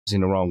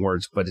using the wrong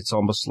words, but it's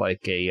almost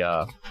like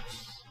a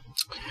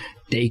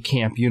day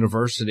camp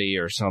university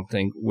or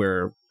something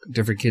where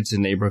different kids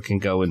in the neighborhood can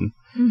go and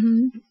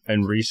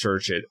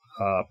research it.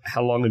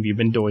 How long have you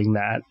been doing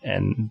that,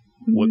 and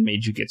what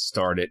made you get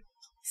started?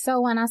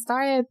 So when I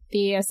started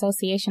the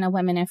Association of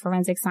Women in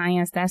Forensic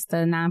Science, that's the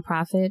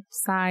nonprofit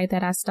side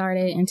that I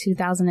started in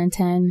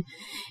 2010.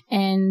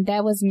 And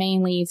that was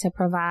mainly to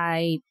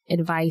provide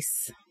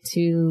advice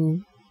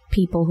to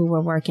people who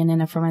were working in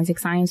the forensic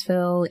science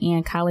field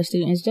and college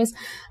students.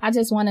 I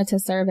just wanted to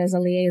serve as a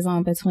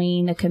liaison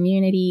between the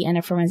community and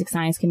the forensic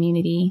science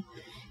community.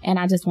 And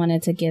I just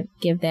wanted to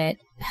give that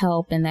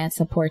help and that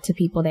support to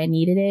people that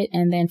needed it.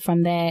 And then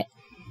from that,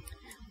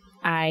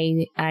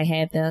 I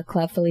had the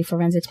Club Philly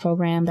Forensics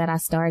program that I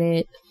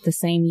started the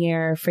same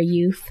year for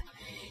youth.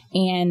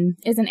 And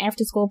it's an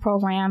after-school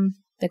program.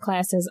 The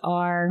classes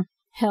are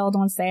held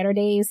on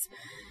Saturdays,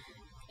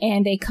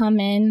 and they come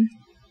in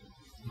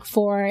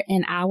for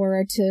an hour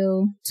or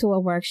two to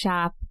a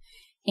workshop,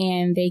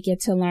 and they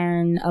get to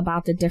learn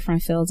about the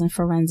different fields in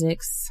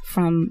forensics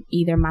from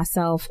either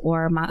myself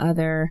or my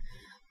other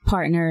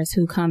partners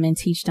who come and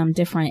teach them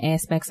different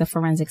aspects of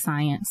forensic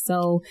science.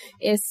 So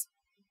it's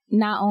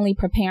not only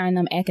preparing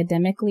them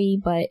academically,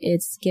 but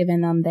it's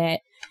giving them that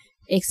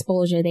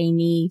exposure they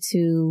need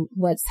to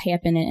what's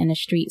happening in the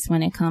streets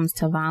when it comes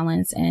to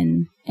violence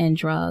and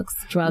drug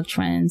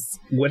trends.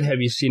 What have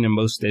you seen them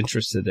most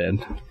interested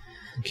in,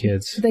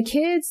 kids? The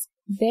kids,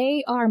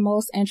 they are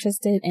most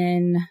interested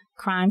in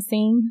crime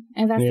scene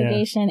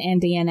investigation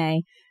and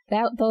DNA.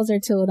 Those are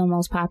two of the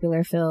most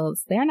popular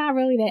fields. They're not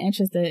really that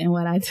interested in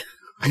what I do.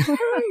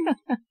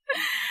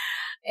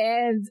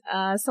 And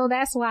so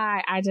that's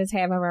why I just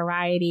have a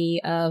variety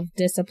of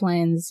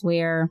disciplines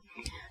where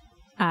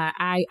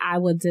I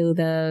would do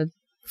the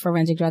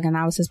forensic drug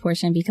analysis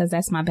portion because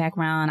that's my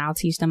background. I'll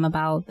teach them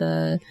about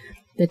the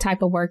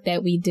type of work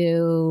that we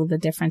do, the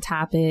different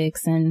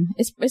topics, and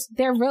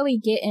they're really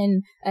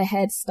getting a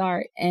head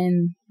start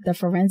in the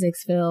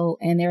forensics field,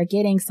 and they're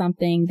getting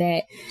something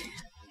that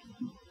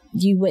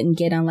you wouldn't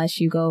get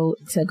unless you go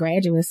to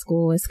graduate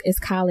school. It's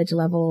college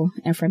level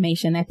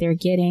information that they're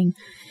getting.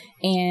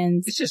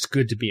 And it's just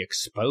good to be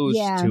exposed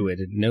to it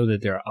and know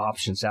that there are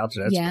options out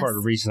there. That's part of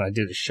the reason I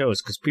did a show,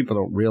 is because people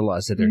don't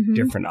realize that there are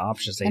different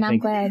options. I'm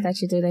glad that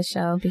you do this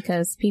show,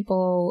 because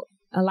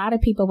a lot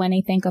of people, when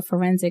they think of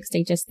forensics,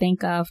 they just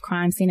think of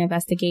crime scene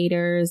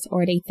investigators,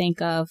 or they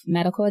think of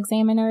medical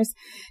examiners.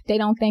 They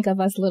don't think of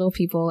us little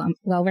people.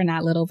 Well, we're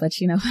not little, but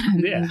you know what I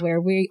mean, where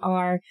we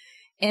are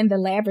in the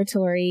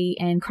laboratory,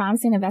 and crime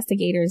scene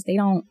investigators, they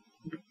don't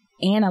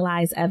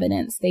analyze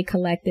evidence. They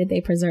collect it,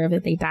 they preserve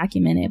it, they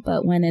document it.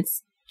 But when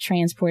it's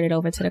transported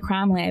over to the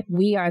crime lab,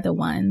 we are the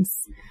ones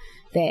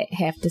that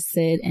have to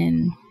sit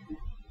and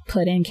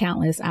put in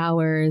countless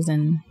hours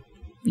and,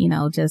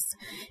 just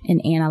in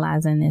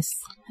analyzing this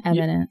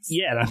evidence.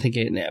 Yeah, and I think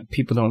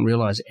people don't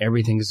realize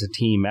everything is a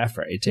team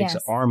effort. It takes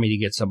an army to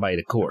get somebody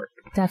to court.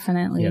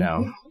 Definitely.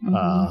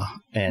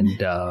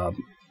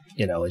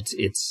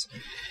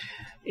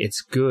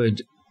 It's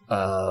good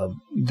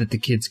that the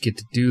kids get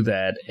to do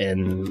that,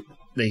 and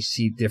they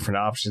see different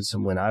options.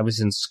 And when I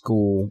was in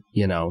school,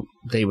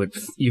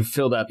 you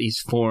filled out these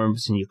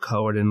forms and you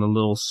colored in the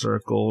little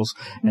circles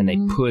and they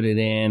put it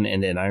in.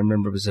 And then I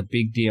remember it was a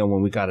big deal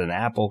when we got an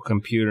Apple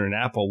computer, an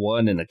Apple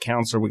One, and a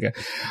counselor.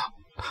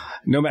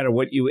 No matter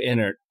what you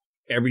entered,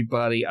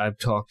 everybody I've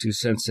talked to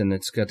since then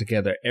that's got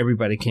together,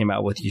 everybody came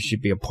out with, you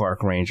should be a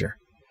park ranger.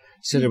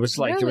 So there was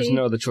there was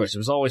no other choice. It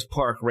was always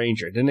park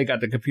ranger. Then they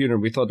got the computer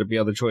and we thought there'd be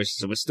other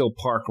choices. It was still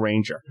park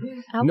ranger.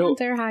 I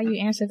wonder how you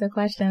answered the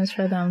questions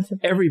for them.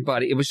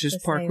 Everybody, it was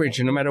just park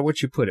ranger. No matter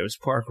what you put, it was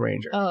park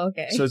ranger. Oh,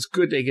 okay. So it's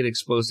good they get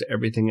exposed to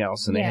everything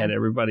else. And they had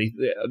everybody,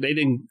 they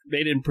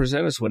didn't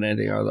present us with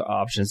any other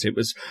options. It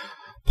was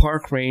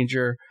park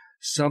ranger,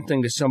 something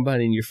that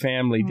somebody in your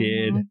family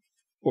did,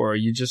 or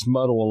you just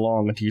muddle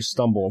along until you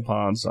stumble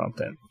upon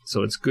something.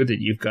 So it's good that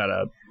you've got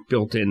a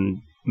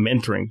built-in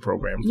mentoring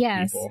program for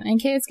people. And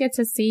kids get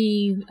to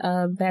see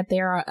that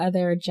there are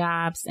other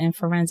jobs in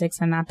forensics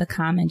and not the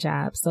common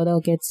jobs. So they'll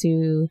get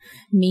to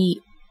meet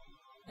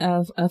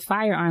a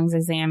firearms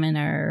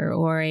examiner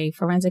or a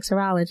forensic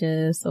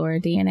serologist or a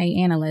DNA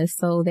analyst.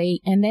 So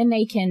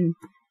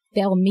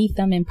they'll meet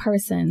them in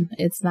person.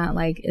 It's not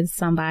like it's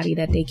somebody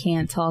that they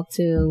can't talk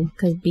to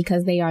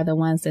because they are the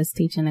ones that's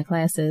teaching the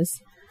classes.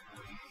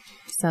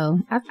 So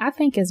I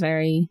think it's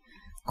very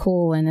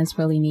cool and it's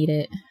really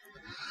needed.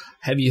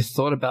 Have you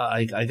thought about,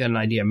 I got an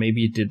idea,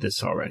 maybe you did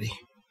this already,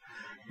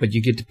 but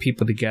you get the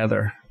people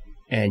together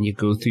and you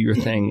go through your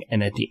thing,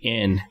 and at the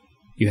end,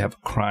 you have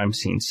a crime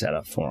scene set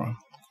up for them,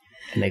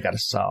 and they got to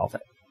solve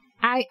it.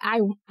 I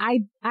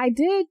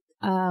did.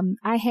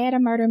 I had a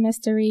murder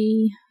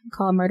mystery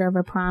called Murder of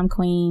a Prom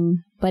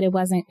Queen, but it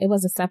was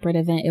a separate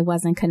event. It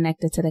wasn't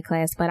connected to the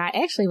class, but I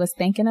actually was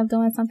thinking of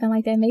doing something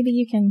like that. Maybe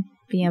you can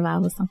be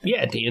involved with something.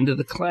 Yeah, at the end of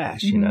the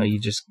class, you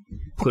just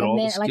put all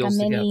the skills together.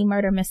 Like a mini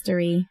murder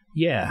mystery.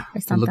 Yeah.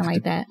 Or something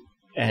like that.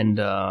 And,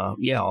 all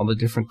the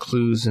different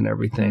clues and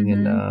everything.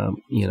 And,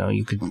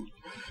 you could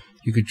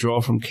you could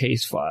draw from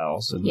case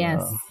files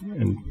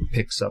and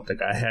pick something.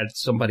 I had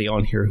somebody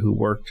on here who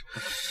worked,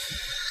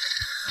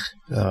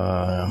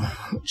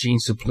 Gene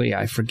Suplee,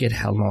 I forget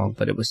how long,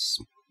 but it was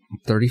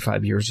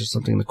 35 years or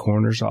something in the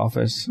coroner's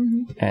office.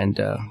 Mm-hmm. And,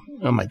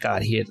 oh my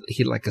God, he had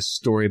like a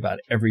story about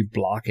every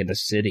block in the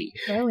city.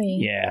 Really?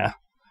 Yeah.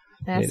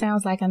 That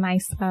sounds like a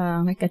nice,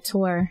 like a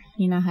tour.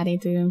 You know how they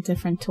do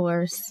different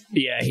tours.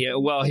 Yeah.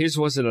 Well, his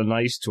wasn't a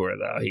nice tour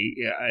though. He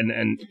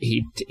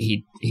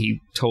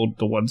told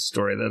the one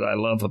story that I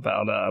love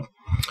about,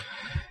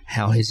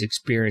 how his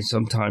experience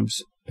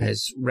sometimes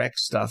has wrecked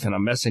stuff, and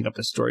I'm messing up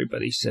the story,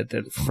 but he said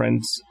that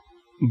friends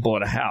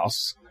bought a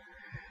house,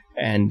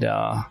 and,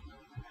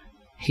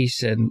 he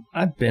said,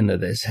 I've been to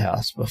this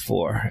house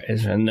before. I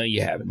said, no,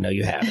 you haven't. No,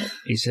 you haven't.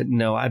 He said,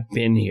 no, I've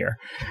been here.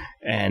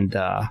 And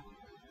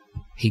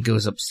he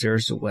goes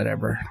upstairs or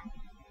whatever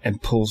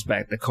and pulls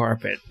back the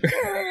carpet.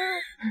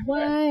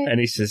 What? And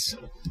he says,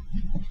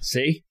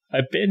 see,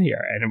 I've been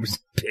here. And it was a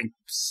big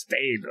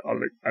stain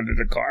under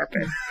the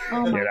carpet.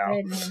 Oh, my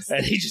goodness.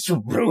 And he just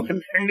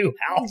ruined their new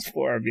house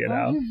for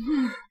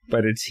him,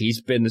 But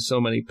he's been to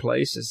so many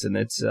places, and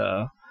it's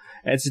a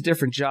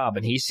different job,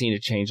 and he's seen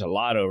it change a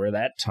lot over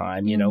that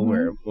time,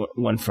 where it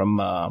went from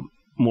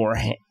more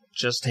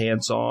just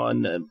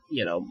hands-on,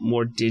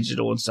 more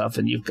digital and stuff,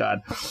 and you've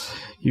got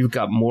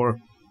more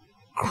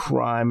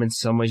crime in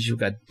some ways. You've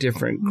got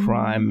different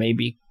crime.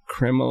 Maybe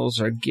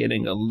criminals are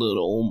getting a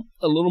little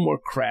more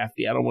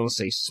crafty. I don't want to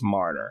say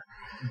smarter,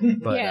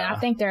 but I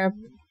think they're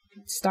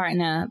starting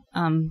to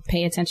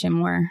pay attention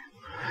more.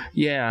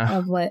 Yeah,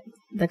 of what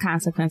the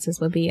consequences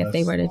would be if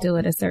they were to do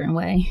it a certain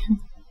way.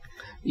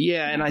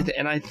 Yeah, and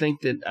I think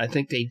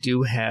they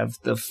do have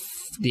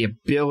the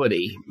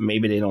ability.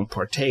 Maybe they don't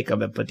partake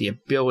of it, but the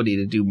ability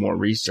to do more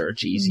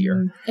research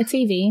easier. The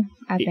TV,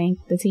 I think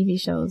the TV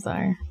shows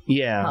are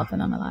helping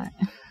them a lot.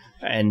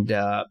 And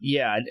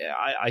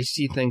I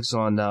see things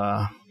on.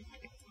 I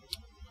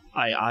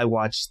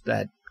watch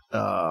that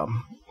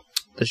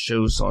the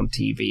shows on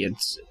TV, and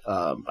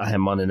I have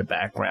them on in the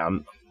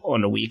background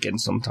on the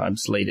weekend,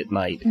 sometimes late at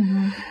night,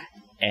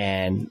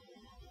 and.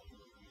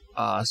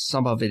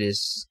 Some of it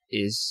is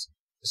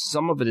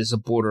a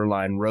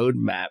borderline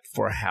roadmap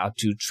for how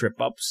to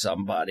trip up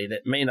somebody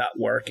that may not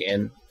work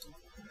in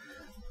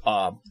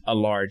a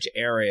large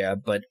area,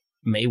 but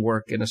may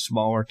work in a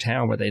smaller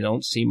town where they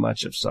don't see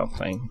much of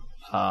something.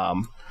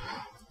 And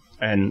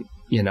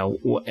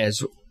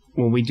as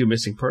when we do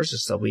missing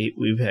persons stuff,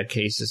 we've had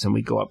cases, and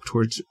we go up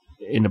towards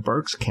in the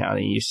Berks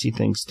County, you see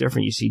things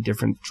different. You see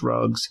different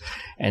drugs,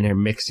 and they're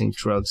mixing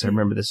drugs. I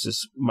remember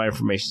my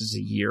information is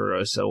a year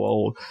or so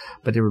old,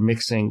 but they were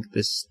mixing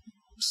this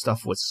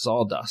stuff with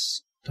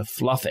sawdust to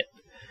fluff it.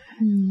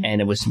 And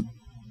it was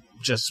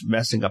just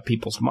messing up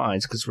people's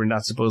minds, because we're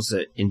not supposed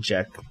to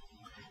inject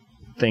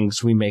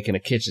things we make in a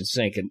kitchen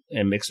sink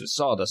and mix with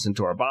sawdust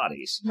into our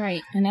bodies.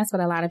 Right. And that's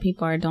what a lot of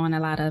people are doing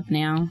a lot of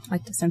now,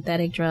 like the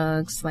synthetic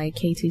drugs, like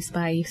K2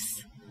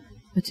 Spice.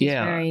 Which is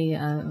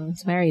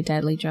it's a very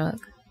deadly drug.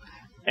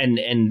 And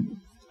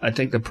I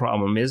think the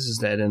problem is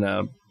that in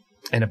a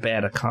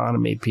bad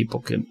economy,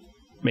 people can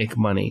make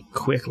money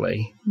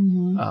quickly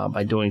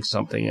by doing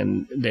something,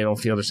 and they don't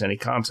feel there's any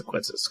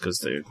consequences because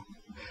they're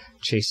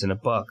chasing a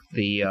buck.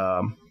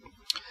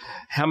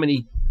 How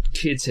many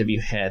kids have you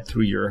had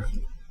through your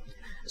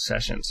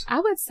sessions?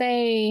 I would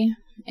say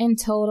in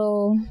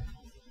total,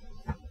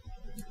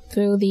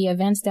 through the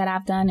events that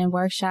I've done and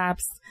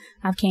workshops,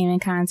 I've came in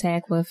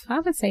contact with, I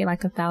would say,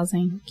 like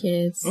 1,000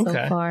 kids so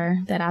far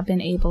that I've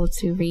been able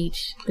to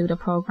reach through the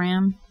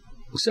program.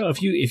 So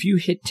if you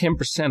hit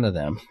 10% of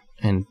them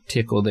and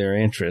tickle their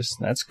interest,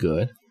 that's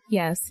good.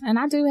 Yes, and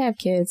I do have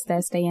kids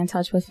that stay in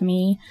touch with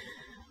me.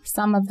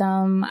 Some of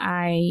them,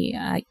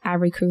 I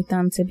recruit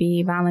them to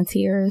be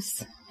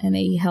volunteers, and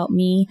they help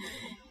me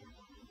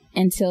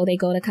until they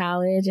go to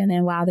college, and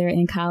then while they're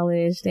in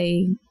college,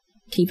 they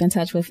keep in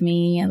touch with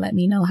me and let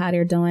me know how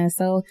they're doing.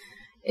 So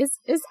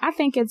I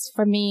think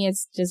for me,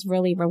 it's just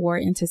really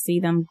rewarding to see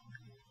them.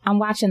 I'm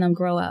watching them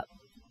grow up.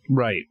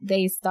 Right.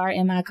 They start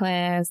in my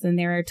class and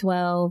they're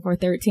 12 or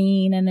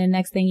 13. And then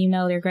next thing you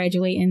know, they're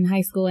graduating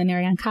high school and they're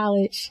in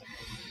college.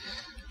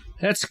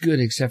 That's good,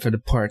 except for the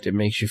part that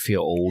makes you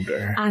feel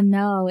older. I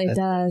know, it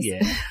does.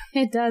 Yeah.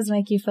 It does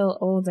make you feel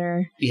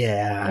older.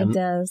 Yeah. It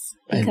does.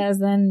 Because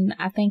then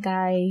I think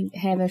I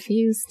have a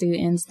few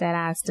students that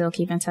I still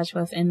keep in touch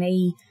with, and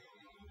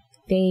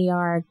they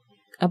are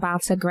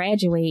about to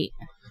graduate,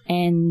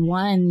 and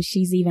one,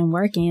 she's even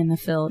working in the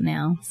field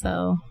now.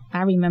 So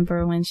I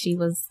remember when she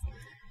was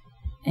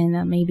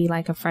in maybe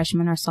like a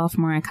freshman or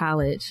sophomore in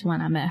college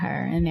when I met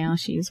her, and now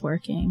she's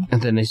working.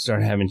 And then they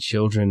start having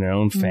children, their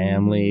own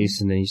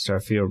families, and then you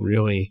start feeling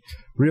really,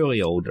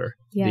 really older.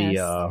 Yes.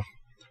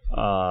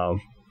 So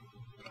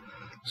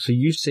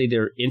you say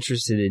they're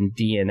interested in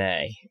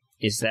DNA.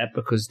 Is that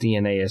because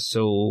DNA is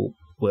so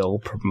well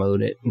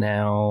promoted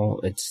now?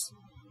 It's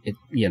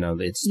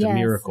the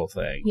miracle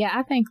thing.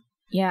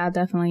 Yeah, I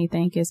definitely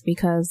think it's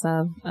because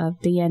of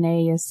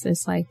DNA.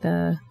 It's like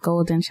the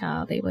golden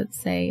child, they would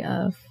say,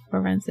 of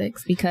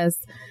forensics, because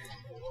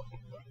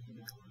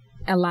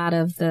a lot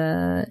of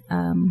the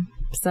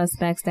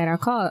suspects that are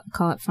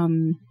caught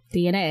from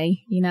DNA,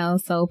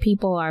 so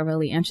people are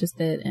really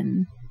interested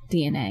in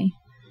DNA.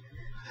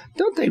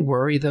 Don't they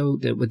worry, though,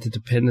 that with the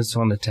dependence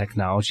on the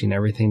technology and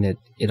everything, that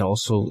it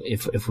also,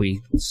 if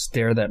we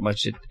stare that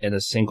much at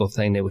a single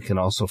thing, that we can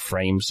also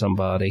frame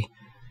somebody?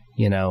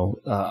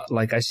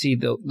 Like I see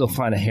they'll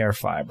find a hair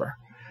fiber.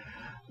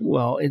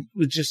 Well, it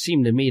would just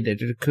seem to me that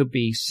there could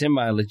be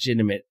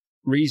semi-legitimate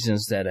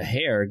reasons that a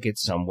hair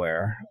gets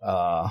somewhere.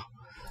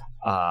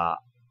 I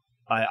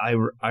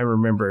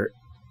remember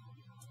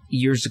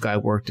years ago I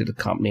worked at a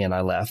company and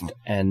I left,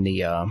 and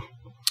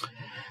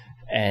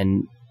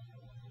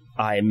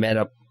I met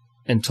up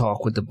and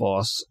talked with the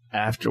boss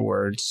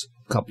afterwards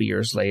a couple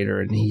years later,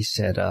 and he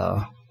said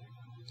that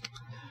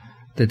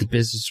the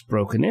business was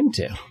broken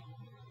into.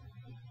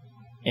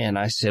 And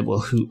I said, well,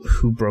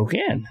 who broke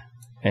in?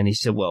 And he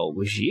said, well, it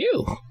was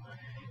you.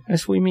 I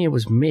said, what do you mean it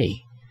was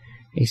me?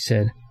 He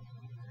said,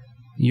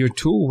 your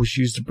tool was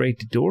used to break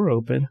the door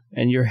open,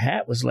 and your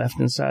hat was left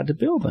inside the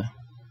building.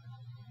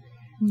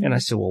 Mm-hmm. And I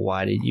said, well,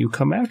 why didn't you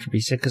come after me?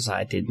 He said, because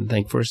I didn't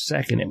think for a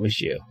second it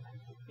was you.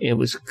 It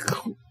was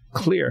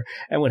clear.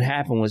 And what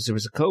happened was there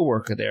was a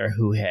coworker there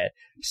who had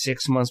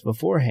 6 months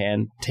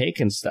beforehand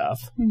taken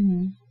stuff.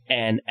 Mm-hmm.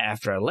 And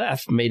after I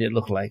left, made it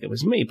look like it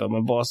was me. But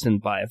my boss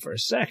didn't buy it for a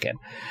second.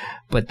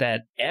 But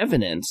that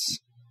evidence...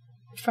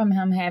 From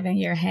him having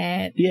your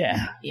hat.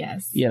 Yeah.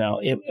 Yes.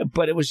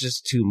 But it was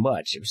just too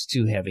much. It was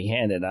too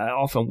heavy-handed. I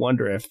often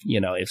wonder if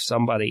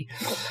somebody...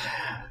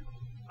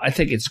 I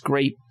think it's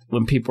great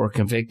when people are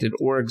convicted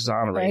or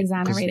exonerated. Or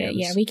exonerated,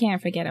 yeah. We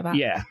can't forget about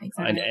yeah,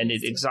 and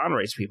it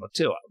exonerates people,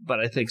 too. But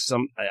I think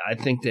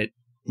that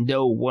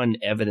no one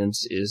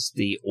evidence is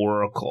the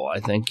oracle. I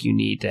think you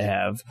need to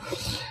have,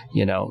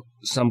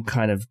 some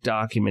kind of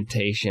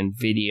documentation,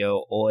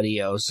 video,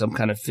 audio, some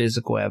kind of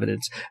physical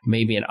evidence,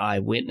 maybe an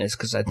eyewitness,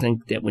 because I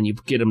think that when you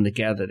get them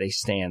together, they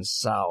stand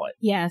solid.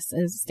 Yes,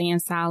 it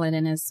stands solid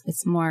and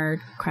it's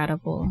more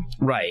credible.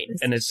 Right.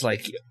 And it's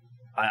like,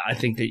 I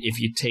think that if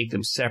you take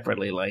them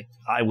separately, like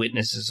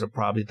eyewitnesses are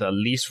probably the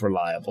least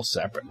reliable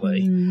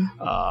separately,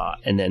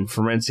 and then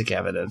forensic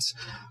evidence.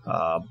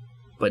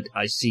 But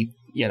I see...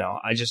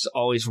 I just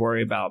always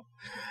worry about,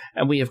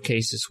 and we have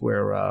cases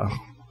where, I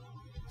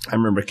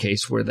remember a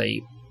case where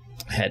they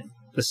had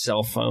a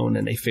cell phone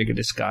and they figured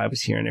this guy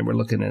was here and they were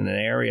looking in an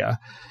area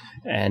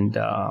and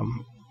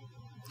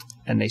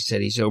they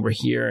said he's over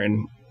here,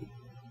 and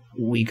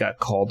we got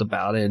called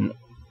about it, and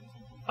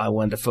I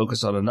wanted to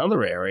focus on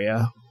another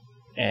area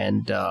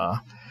and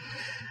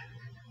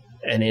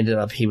ended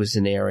up he was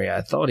in the area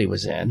I thought he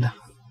was in,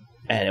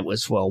 and it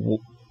was, well,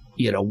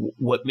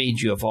 what made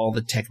you have all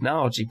the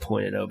technology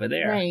pointed over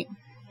there? Right.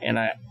 And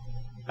I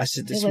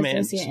said, this man... It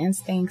was just your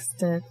instincts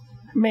to...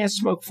 Man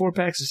smoked 4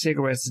 packs of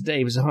cigarettes a day.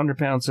 He was 100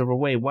 pounds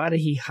overweight. Why did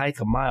he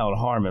hike a mile to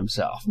harm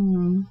himself?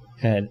 Mm.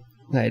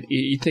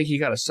 You think he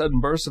got a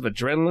sudden burst of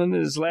adrenaline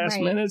in his last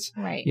minutes?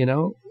 Right.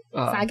 So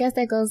I guess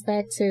that goes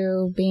back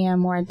to being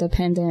more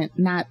dependent,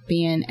 not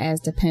being as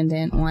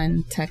dependent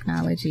on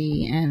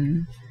technology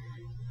and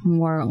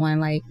more on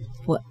like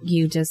what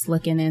you just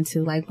looking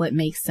into, like what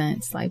makes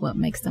sense, like what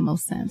makes the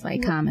most sense,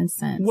 like common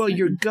sense. Well,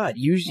 your gut.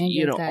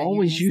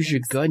 Always use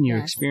your gut and your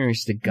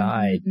experience to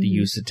guide the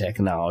use of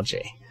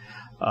technology.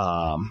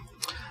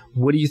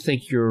 What do you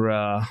think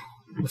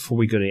before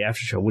we go to the after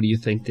show, what do you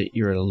think that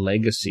your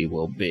legacy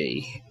will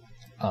be?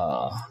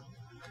 I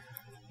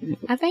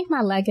think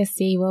my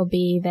legacy will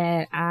be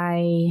that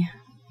I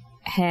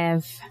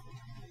have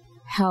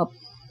helped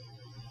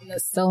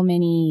so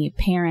many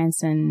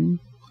parents and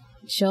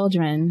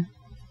children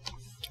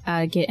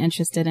get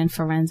interested in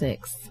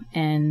forensics,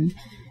 and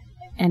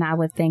I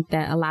would think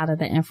that a lot of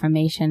the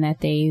information that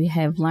they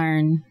have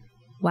learned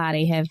while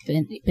they have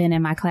been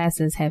in my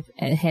classes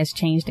has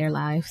changed their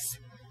lives.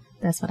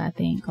 That's what I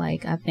think.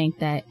 Like, I think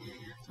that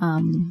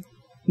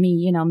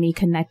me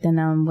connecting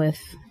them with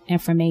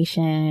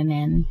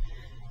information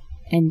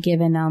and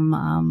giving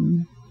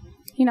them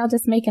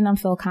just making them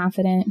feel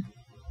confident,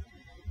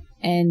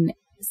 and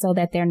so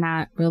that they're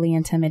not really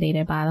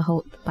intimidated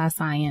by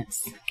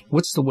science.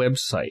 What's the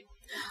website?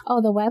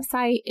 Oh, the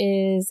website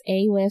is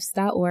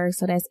awifs.org.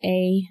 So that's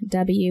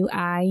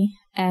AWIF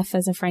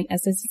as in Frank,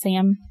 as in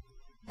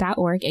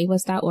Sam.org,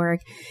 awifs.org.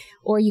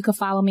 Or you can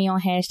follow me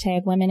on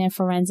hashtag Women in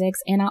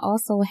Forensics. And I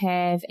also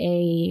have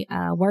a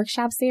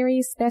workshop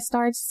series that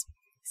starts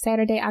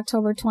Saturday,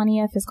 October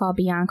 20th. It's called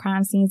Beyond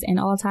Crime Scenes and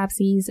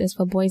Autopsies. It's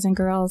for boys and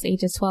girls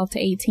ages 12 to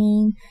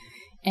 18.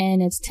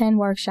 And it's 10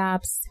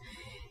 workshops.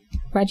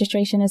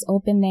 Registration is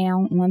open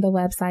now on the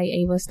website,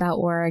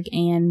 awifs.org,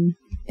 and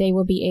they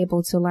will be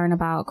able to learn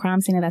about crime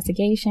scene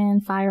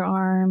investigation,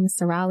 firearms,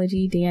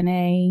 serology,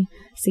 DNA,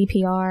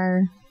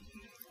 CPR.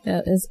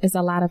 It's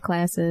a lot of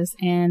classes,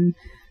 and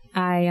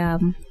I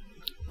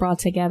brought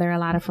together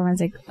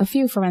a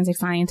few forensic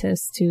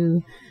scientists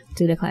to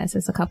do the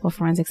classes. A couple of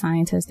forensic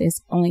scientists.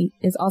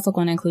 It's also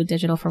going to include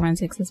digital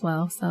forensics as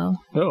well. So,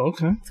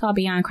 okay. It's called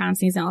Beyond Crime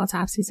Scenes and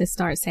Autopsies. It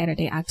starts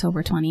Saturday,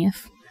 October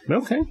 20th.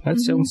 Okay,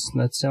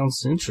 that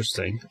sounds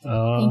interesting.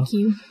 Thank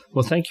you.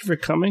 Well, thank you for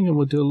coming, and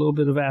we'll do a little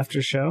bit of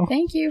after show.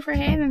 Thank you for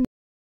having me.